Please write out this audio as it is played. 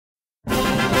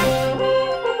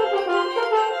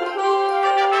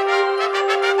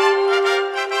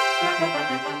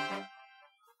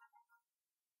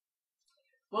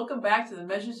Welcome back to the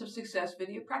Measures of Success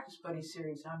Video Practice Buddy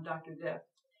series. I'm Dr. Deb.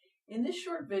 In this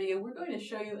short video, we're going to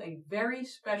show you a very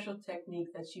special technique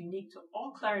that's unique to all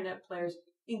clarinet players,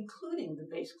 including the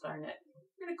bass clarinet.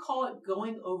 We're going to call it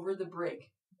going over the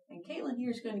break. And Caitlin here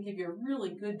is going to give you a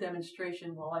really good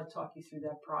demonstration while I talk you through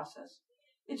that process.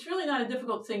 It's really not a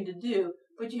difficult thing to do,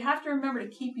 but you have to remember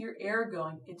to keep your air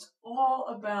going. It's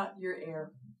all about your air.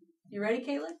 You ready,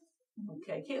 Caitlin?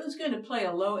 Okay, Caitlin's going to play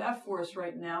a low F for us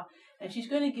right now, and she's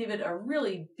going to give it a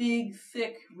really big,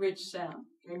 thick, rich sound.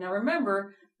 Okay, now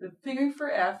remember, the fingering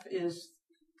for F is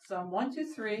thumb 1, 2,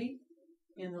 3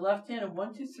 in the left hand and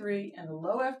 1, 2, 3, and the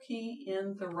low F key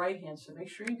in the right hand. So make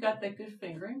sure you've got that good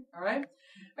fingering. All right.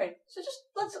 All right. So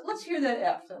just let's hear that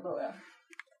F, that low F.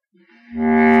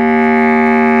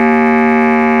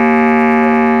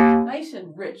 Nice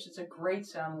and rich. It's a great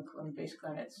sound on the bass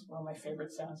clarinet. It's one of my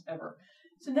favorite sounds ever.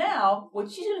 So now, what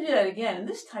she's going to do that again, and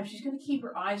this time she's going to keep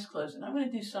her eyes closed, and I'm going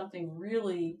to do something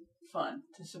really fun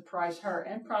to surprise her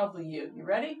and probably you. You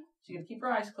ready? She's going to keep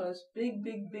her eyes closed. Big,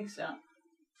 big, big sound.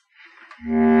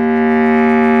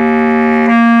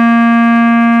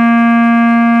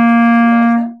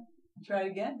 Try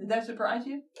it again. Did that surprise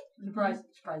you? Surprise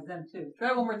them too. Try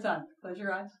it one more time. Close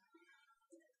your eyes.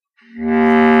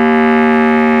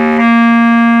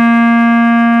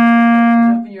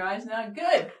 Open your eyes now.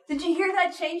 Good. Did you hear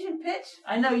that change in pitch?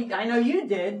 I know you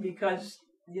did, because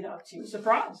she was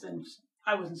surprised, and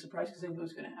I wasn't surprised because I knew it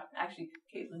was going to happen. Actually,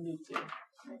 Caitlin knew too.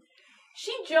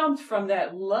 She jumped from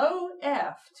that low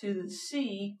F to the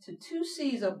C to 2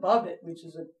 C's above it, which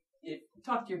is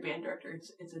talk to your band director.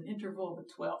 It's an interval of a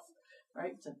 12th,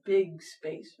 right? It's a big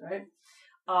space, right?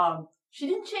 She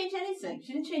didn't change anything.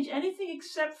 She didn't change anything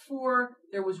except for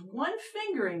there was one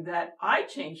fingering that I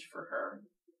changed for her,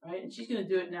 right? And she's going to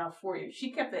do it now for you. She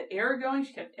kept that air going.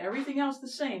 She kept everything else the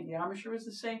same. The embouchure was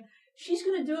the same. She's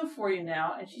going to do it for you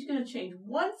now, and she's going to change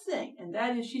one thing, and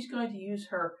that is she's going to use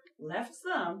her left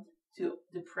thumb to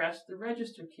depress the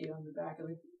register key on the back of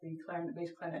the clarinet,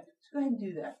 bass clarinet. So go ahead and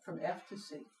do that from F to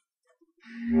C.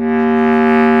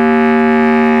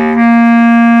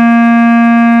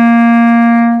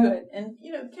 Good. And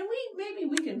maybe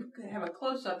we can have a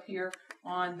close up here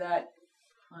on that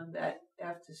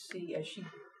F to C as she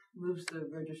moves the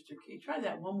register key. Try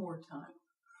that one more time.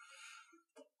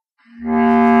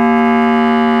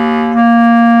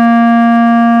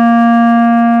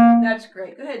 That's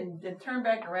great. Go ahead and turn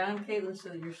back around, Caitlin, so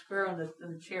that you're square on the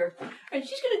chair. All right,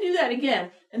 she's going to do that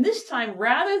again. And this time,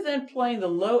 rather than playing the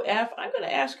low F, I'm going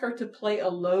to ask her to play a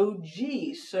low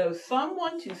G. So thumb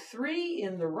 1, 2, 3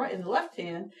 in the left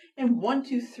hand, and 1,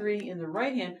 2, 3 in the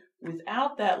right hand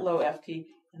without that low F key,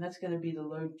 and that's going to be the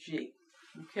low G.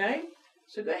 Okay?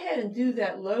 So go ahead and do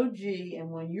that low G,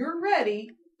 and when you're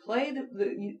ready, play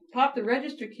you pop the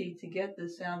register key to get the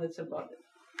sound that's above it.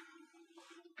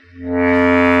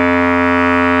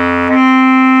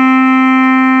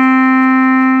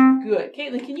 Good.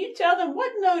 Caitlin, can you tell them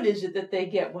what note is it that they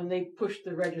get when they push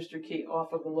the register key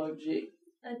off of a low G?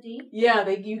 A D? Yeah,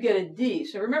 you get a D.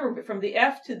 So remember, from the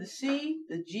F to the C,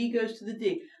 the G goes to the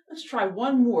D. Let's try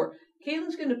one more.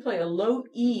 Caitlin's going to play a low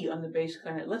E on the bass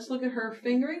clarinet. Let's look at her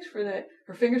fingers for that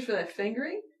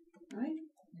fingering. All right?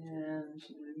 And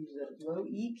she's going to use that low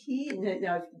E key.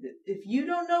 Now, if you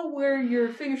don't know where your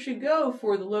finger should go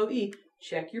for the low E,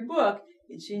 check your book.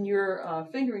 It's in your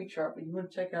fingering chart, but you want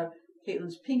to check out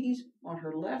Caitlin's pinkies on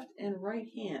her left and right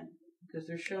hand, because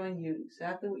they're showing you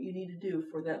exactly what you need to do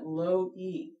for that low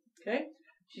E. Okay?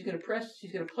 She's going to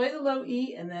play the low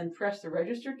E and then press the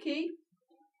register key.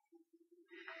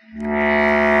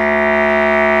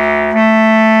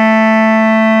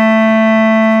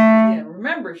 Yeah,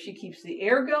 remember, she keeps the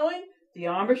air going. The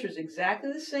embouchure is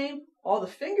exactly the same. All the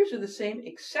fingers are the same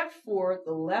except for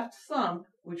the left thumb,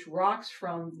 which rocks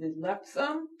from the left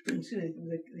thumb,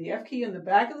 the F key on the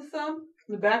back of the thumb,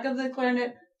 from the back of the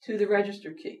clarinet to the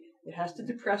register key. It has to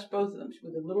depress both of them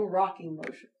with a little rocking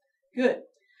motion. Good.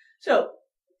 So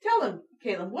tell them,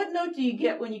 Caitlin, what note do you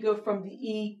get when you go from the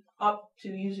E up to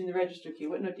using the register key?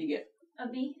 What note do you get? A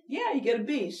B. Yeah, you get a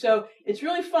B. So it's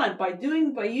really fun. By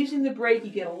using the break, you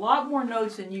get a lot more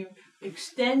notes and you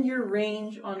extend your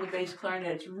range on the bass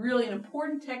clarinet. It's really an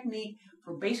important technique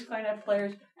for bass clarinet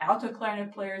players, alto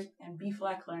clarinet players, and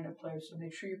B-flat clarinet players. So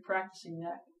make sure you're practicing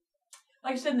that.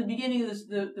 Like I said in the beginning of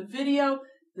the video,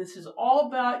 this is all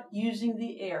about using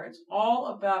the air. It's all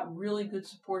about really good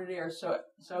supported air. So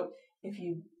if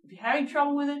you're having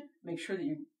trouble with it, make sure that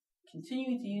you're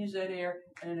continuing to use that air,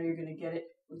 and I know you're going to get it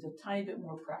with a tiny bit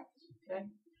more practice. Okay?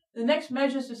 The next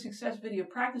Measures of Success video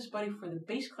practice buddy for the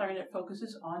bass clarinet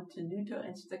focuses on tenuto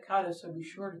and staccato, so be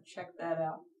sure to check that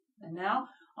out. And now,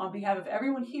 on behalf of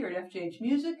everyone here at FJH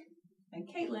Music, And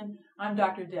Caitlin, I'm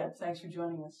Dr. Deb. Thanks for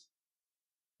joining us.